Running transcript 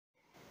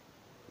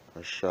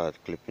A short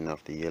clipping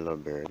of the yellow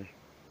bird.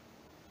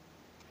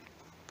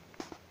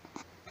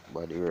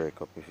 Body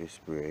work up if you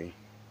spray.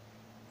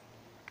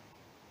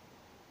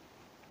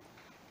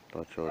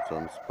 Touch out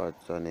some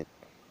spots on it.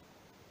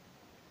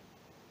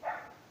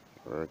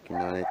 Working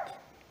on it.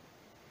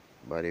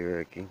 Body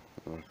working.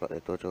 I've got the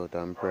touch out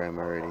and prime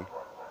already.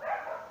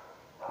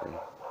 Yeah.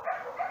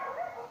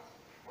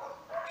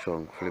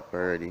 Chunk flip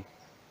already.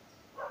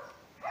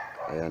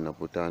 I have not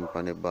put on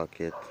the back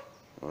yet.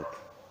 But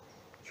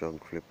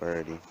chunk flip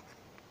already.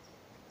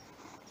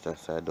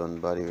 Just I done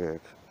body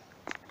work.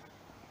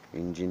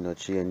 Engine not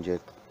change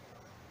yet.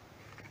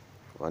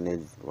 One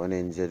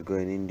NZ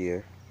going in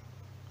there.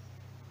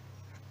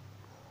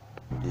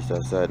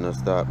 This side not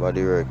start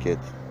body work yet.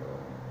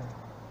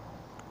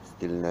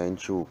 Still 9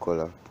 true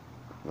color.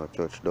 Not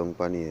touch down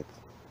pan yet.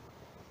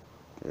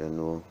 You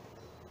know,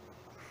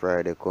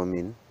 Friday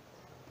coming.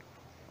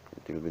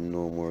 It will be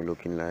no more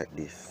looking like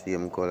this.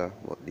 Same color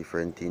but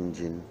different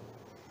engine.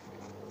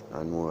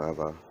 And more have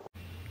a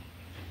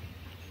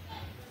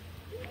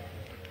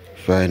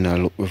final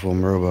look before I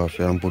rub off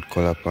and put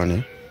color pan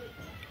it.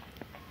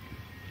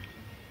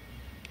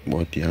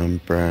 But you can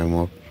prime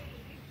up.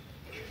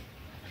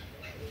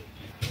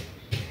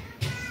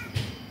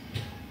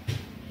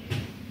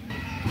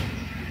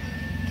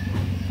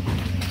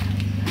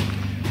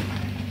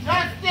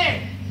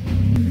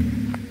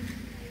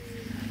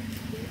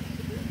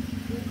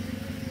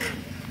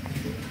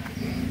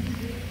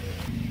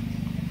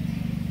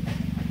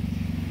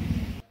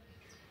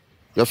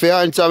 You feel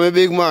answer me,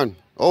 big man?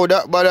 How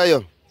that bother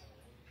you?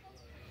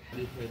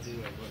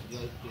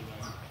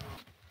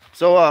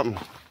 So I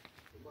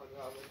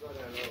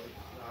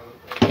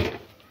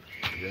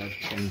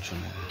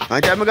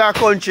tell me got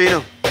country, you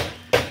know.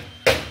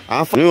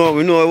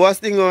 We know what's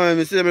thing on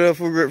me see them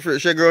for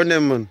shake around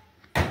them, man.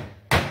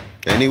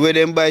 Anyway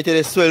them bite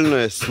they swell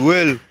now,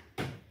 swell.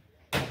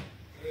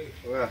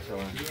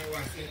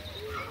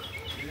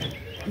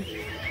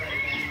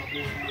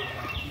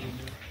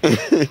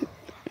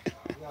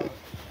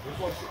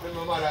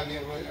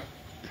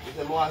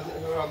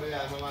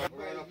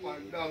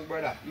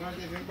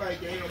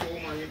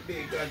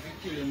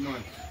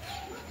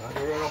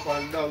 Run up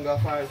and down, go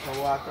find some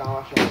water and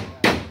wash up.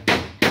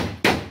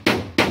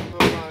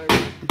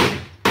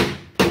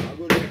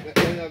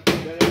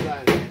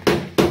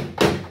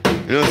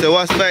 You know, say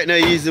what's fight not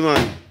easy,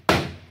 man.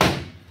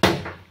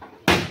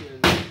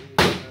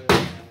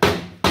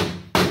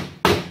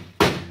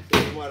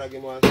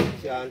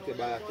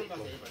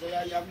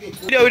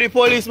 Yeah, with the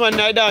policeman,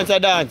 I dance.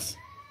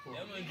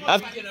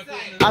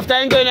 After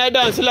I go in, I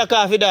dance, you lock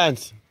off, you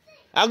dance.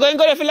 I go and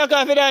go to lock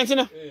off, you dance, you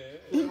know.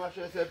 You don't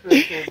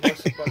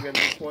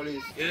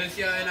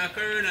see in a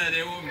corona,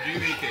 they won't be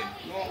Jamaican.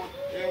 No,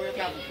 they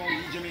can't from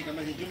Jamaica,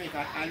 but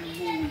Jamaica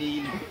unruly,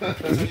 you know.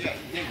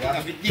 They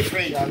got a bit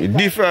different. It's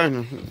different.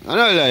 I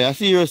don't lie, a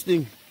serious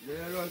thing.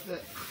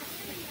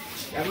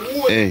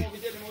 Hey.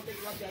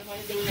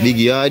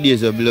 Biggie, all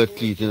days of blood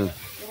cleat, you know.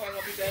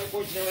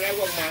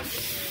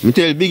 I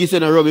tell Biggie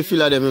send a rubber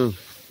fill of them, you know.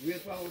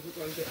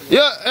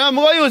 Yeah, I'm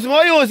going to use it.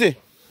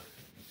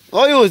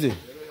 How you use it?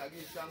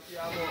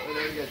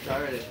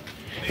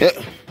 Yeah.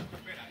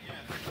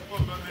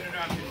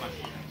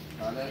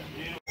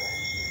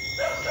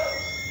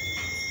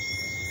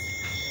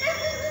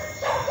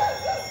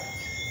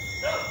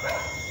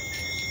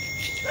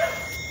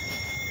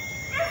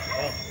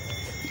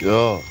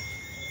 Yeah.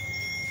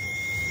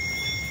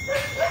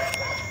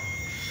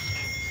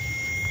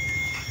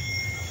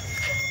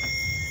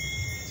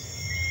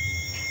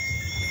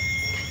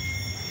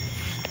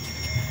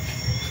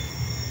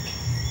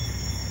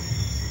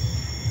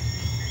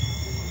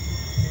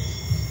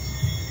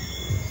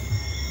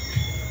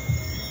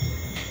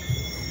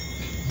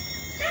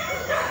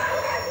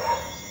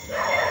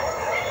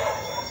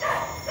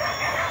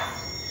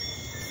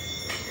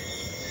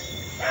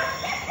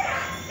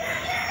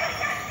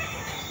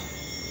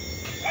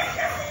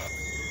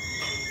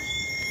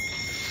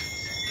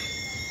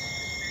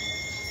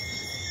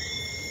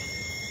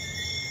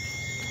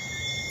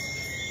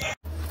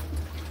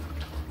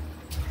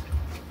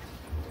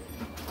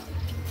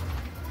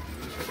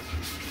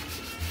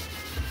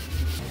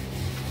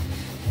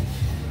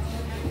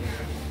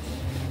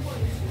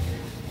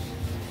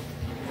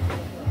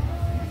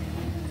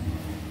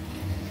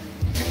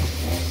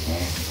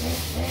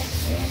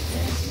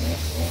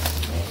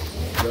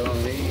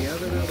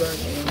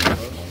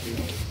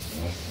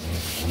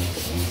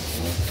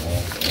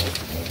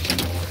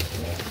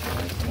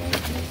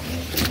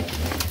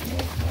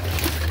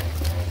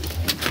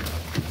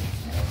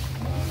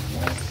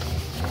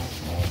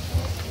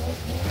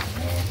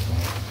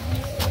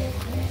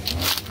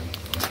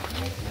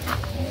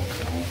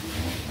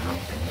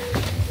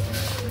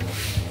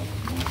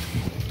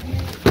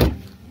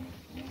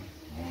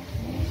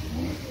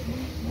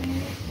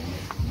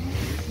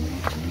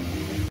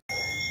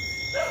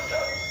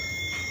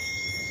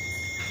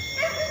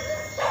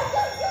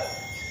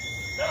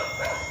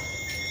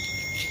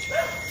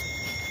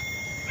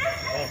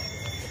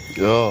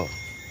 Yeah.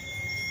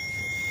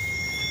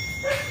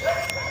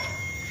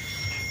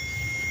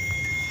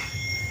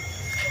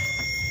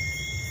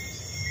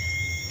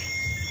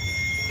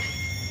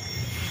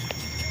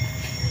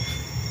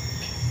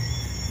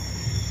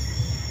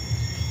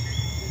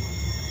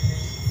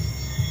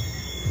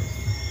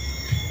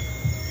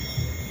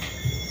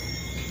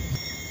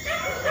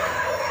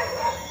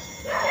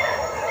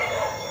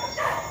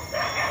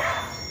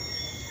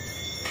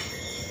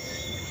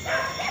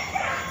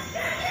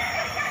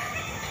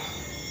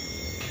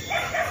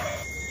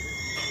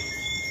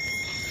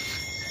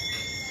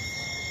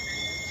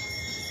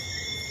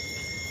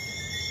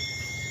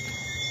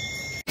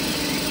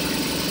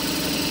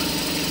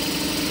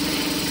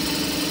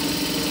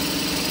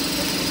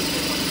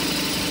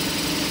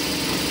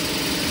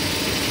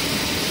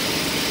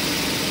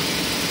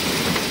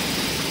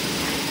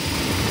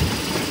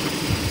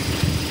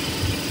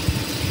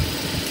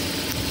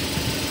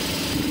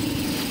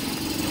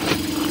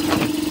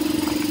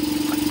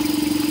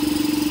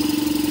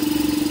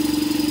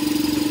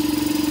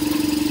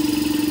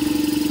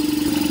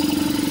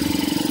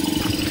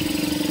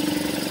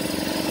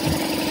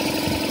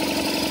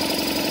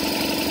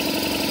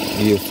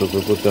 Yes, so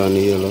we put on the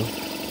yellow.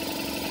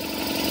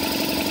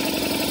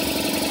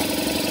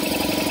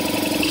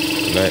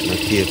 Like my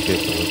tape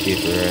pepper, I'll keep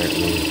it right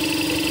now.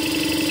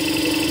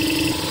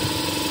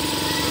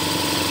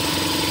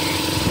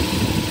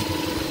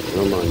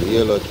 Come on,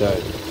 yellow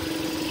type.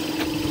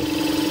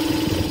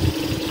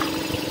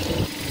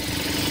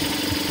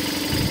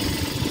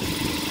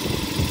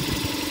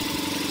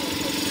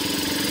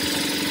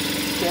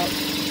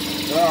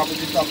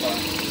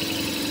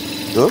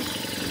 Huh?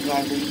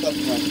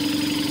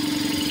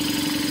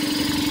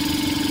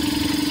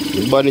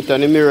 The bonnet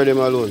and the mirror them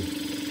alone.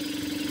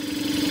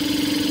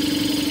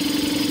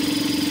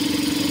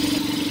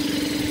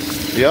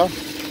 Yeah?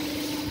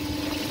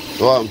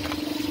 What?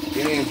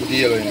 You didn't put the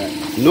yellow in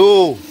it?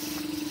 No!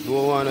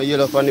 Don't want a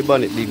yellow on the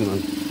bonnet, big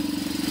man.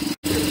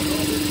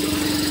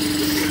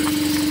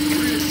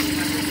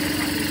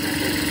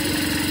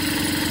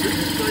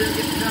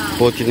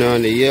 Putting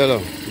on the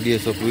yellow,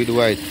 base up with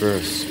white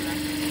first.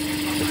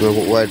 If you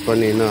put white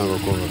on it now, go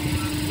cover.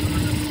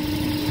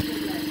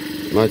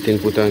 Martin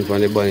put on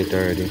the bonnet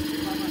already.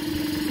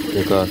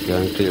 Because you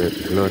can clear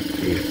it, blood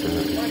piece.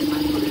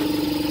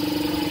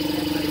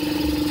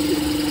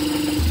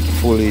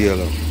 Fully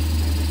yellow.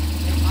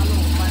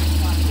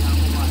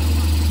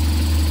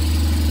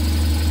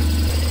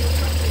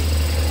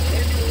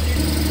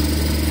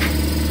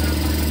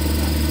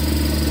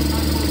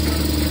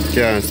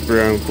 Can't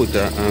spray and put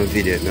on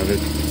video, now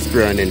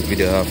spray and then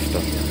video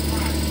after.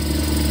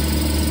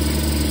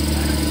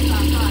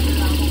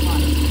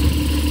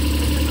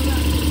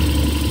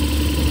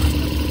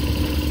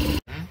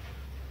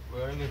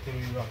 Where anything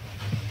you rock?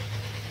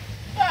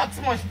 That's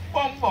much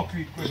bomb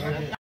bucket.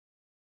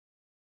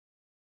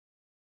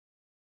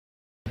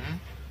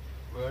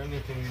 Where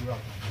anything you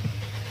rock?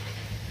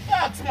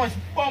 That's much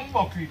bomb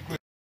bucket.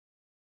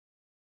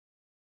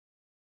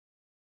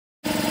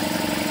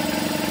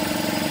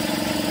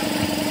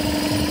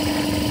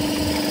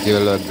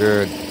 Yellow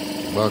bird,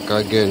 back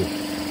again.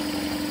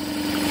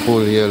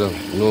 Full yellow,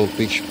 no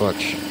pitch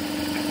patch.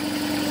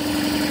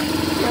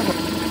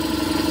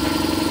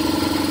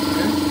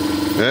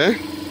 Eh?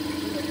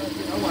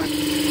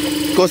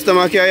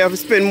 Customer care, you have to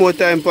spend more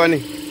time on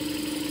it.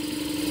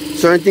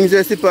 Certain things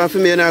they sit on for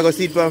me and I go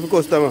sit on for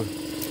customer.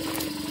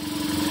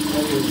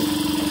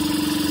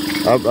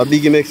 I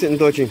big make something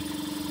touching.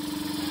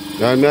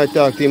 And I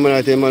talk to him and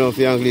I tell him if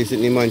you angry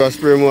sitting in man. Just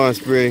spray more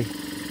spray.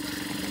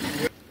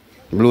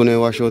 Blue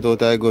and wash out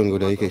a gun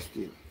good like it.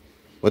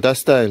 But that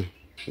style,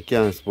 it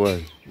can't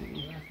spoil.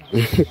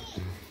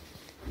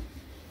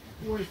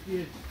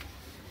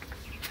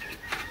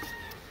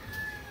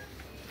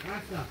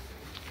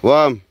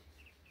 Warm.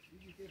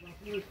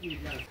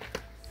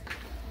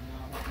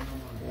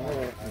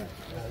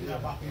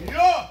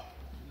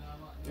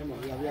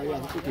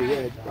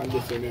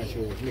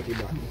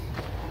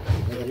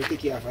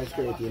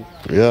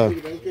 Yeah.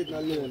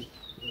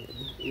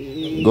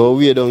 Go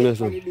way down there,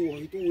 son.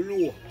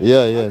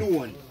 Yeah, yeah.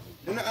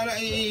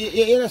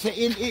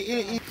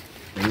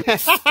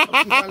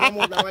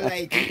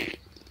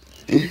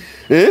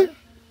 Eh?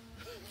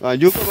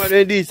 And you come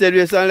and then said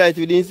we sunlight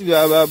with this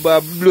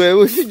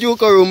blow. You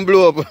come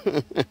blow up.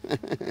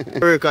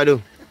 Work I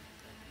do.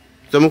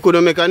 So I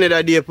couldn't make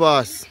another day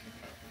pass.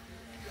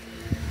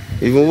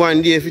 Even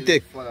one day if you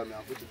take.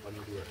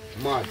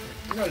 Mad.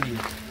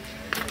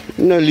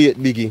 No late,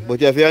 Biggie.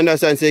 But if you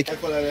understand, say.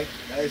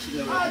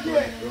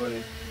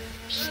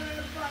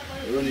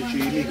 Running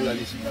 3 niggle and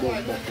this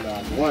bomb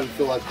buckler. 1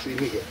 floor 3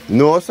 niggle.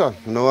 No, sir.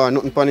 No,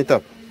 nothing pan it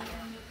up.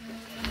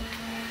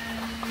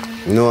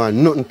 No,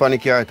 nothing pan the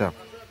car top.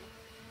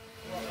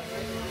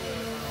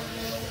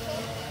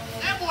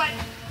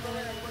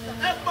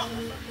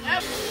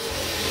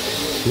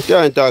 You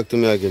can't talk to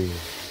me again.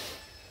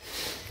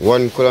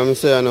 One color I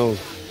say now.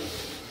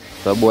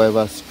 The boy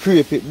ever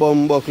scrape it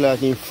bomb buckler like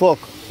him fuck.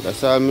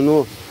 That's all I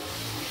know.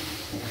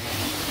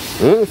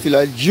 Feel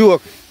like a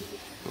joke.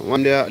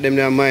 One day them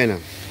they are minor.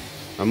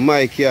 And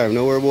my car,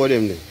 no worry about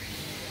them.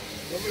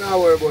 I'm not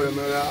worried about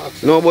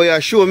them. No boy,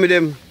 you show me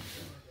them.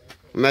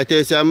 I tell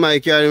you say my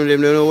car them, they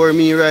don't worry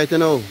me right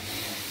now.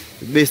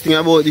 The best thing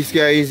about this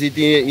car is it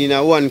in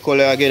a one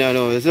color again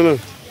now, you see me?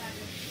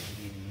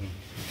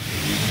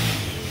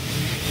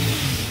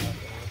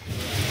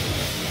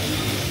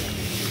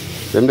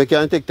 Them they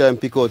can take time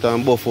pick out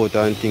and buff out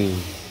and things.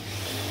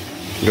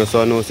 Just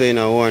so I know say in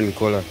a one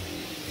color.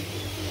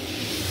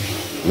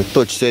 I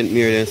touch St.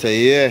 Mary and say,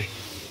 yeah.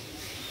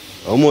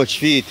 How much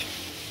feet?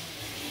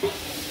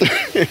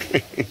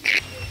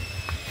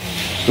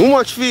 How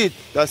much feet?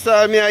 That's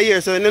all me here.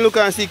 So when you look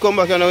and see come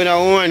back and in a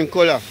one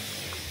color.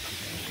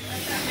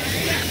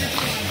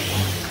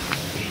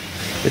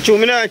 You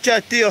me not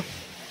chat to you.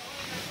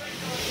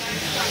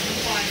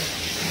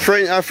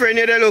 A friend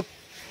here look.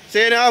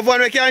 Say you have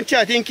one we can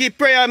chat and keep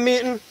prayer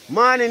meeting,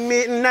 morning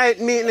meeting, night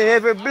meeting,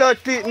 every blood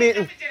feet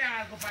meeting.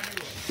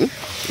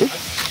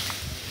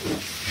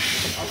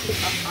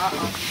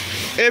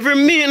 Every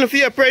meeting for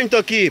your parent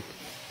to keep.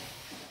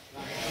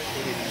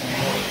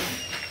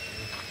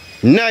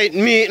 Night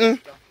meeting,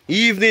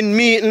 evening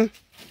meeting.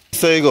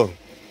 So you go.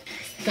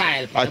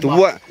 Style. At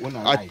what?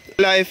 At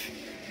life,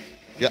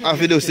 you have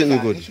to do something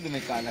good. You should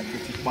make all that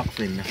get back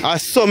friend.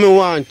 That's so me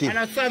want it. And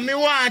that's what me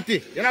want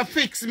it. You don't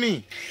fix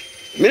me.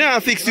 Me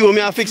not fix you,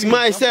 me I fix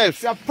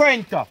myself. You're a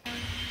printer.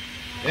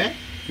 Eh?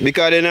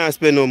 Because they not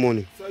spend no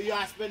money. So you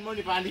have to spend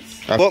money for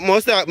this? But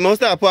most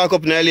of park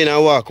up in the lane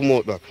and walk come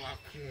out back.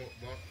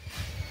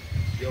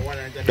 You're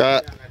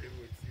 100.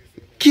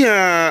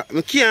 Can't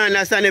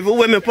understand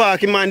everywhere me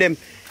park, man them.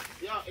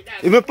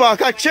 If me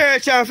park at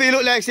church and feel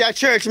look like say a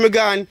church me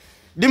gone,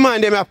 the man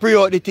them a pray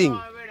out the thing.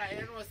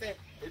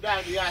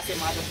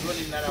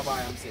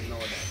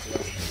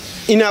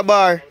 In a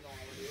bar.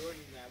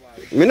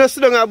 Me no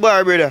sit down at a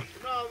bar, brother.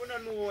 No, we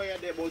don't know where you're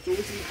there, but we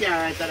see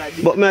can't enter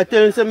that. But me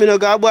tell you, me no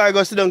go a bar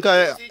go sit down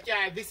cause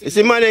you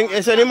see man them,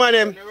 you see the man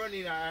them.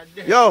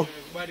 Yo,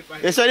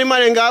 you see the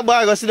man them go a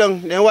bar go sit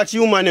down, then watch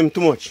you man them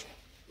too much.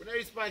 We don't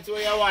respond to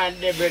what you want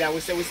there, brother. We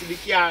say we see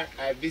the car,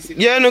 visit.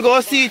 Yeah, no go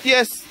see it,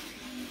 yes.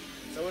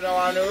 So we don't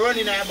want to run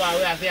in a bar,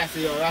 we have to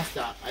say, yo,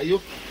 Rasta, are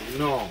you?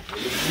 No.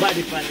 The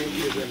body pan them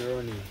place when you're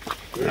running.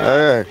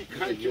 Alright.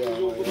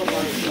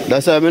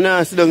 That's why I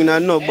not sit down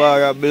in no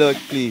bar of blood,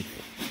 please.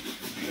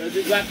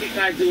 You got to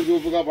can't do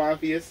pick up our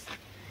face.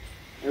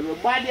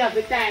 Everybody have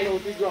the time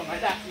out the drum,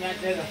 and that's me I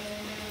tell you.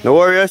 Don't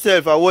worry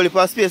yourself, I hold it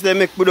for space they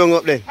make put down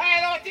up there.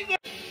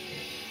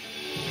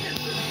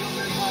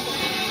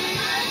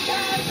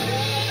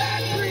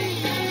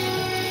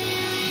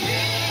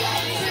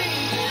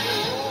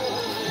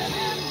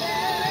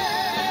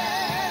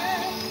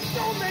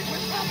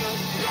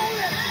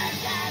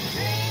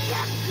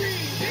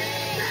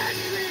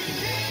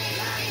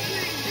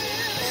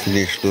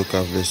 Finish look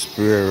of the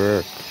spray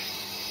work.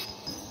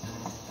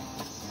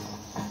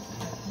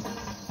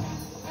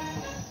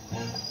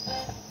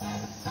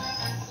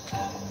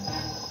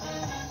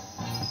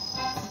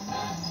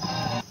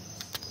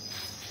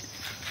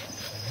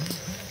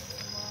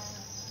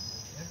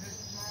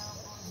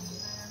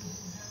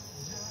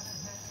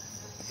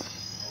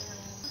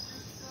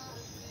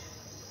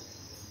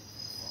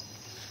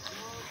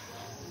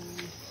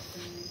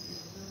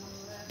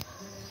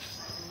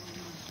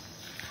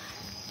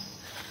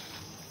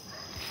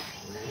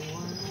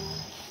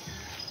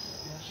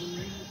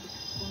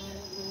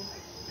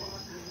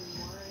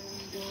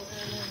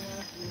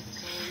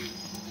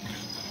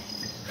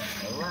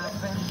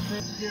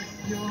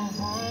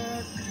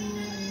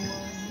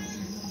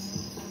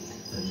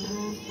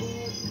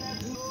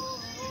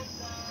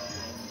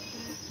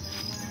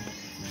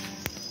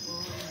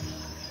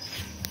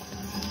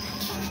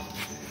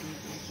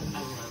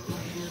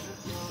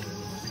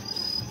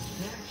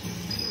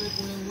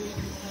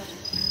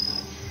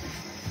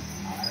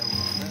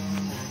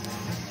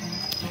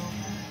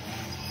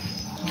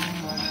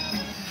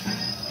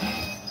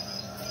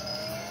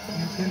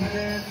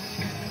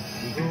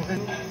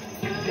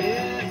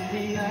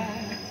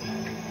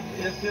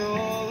 If you're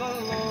all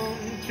alone,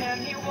 can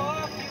he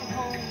walk you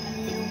home?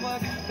 You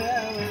must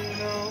tell him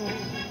no.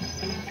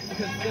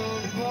 'Cause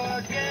don't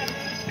forget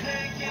who's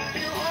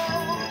taking you home.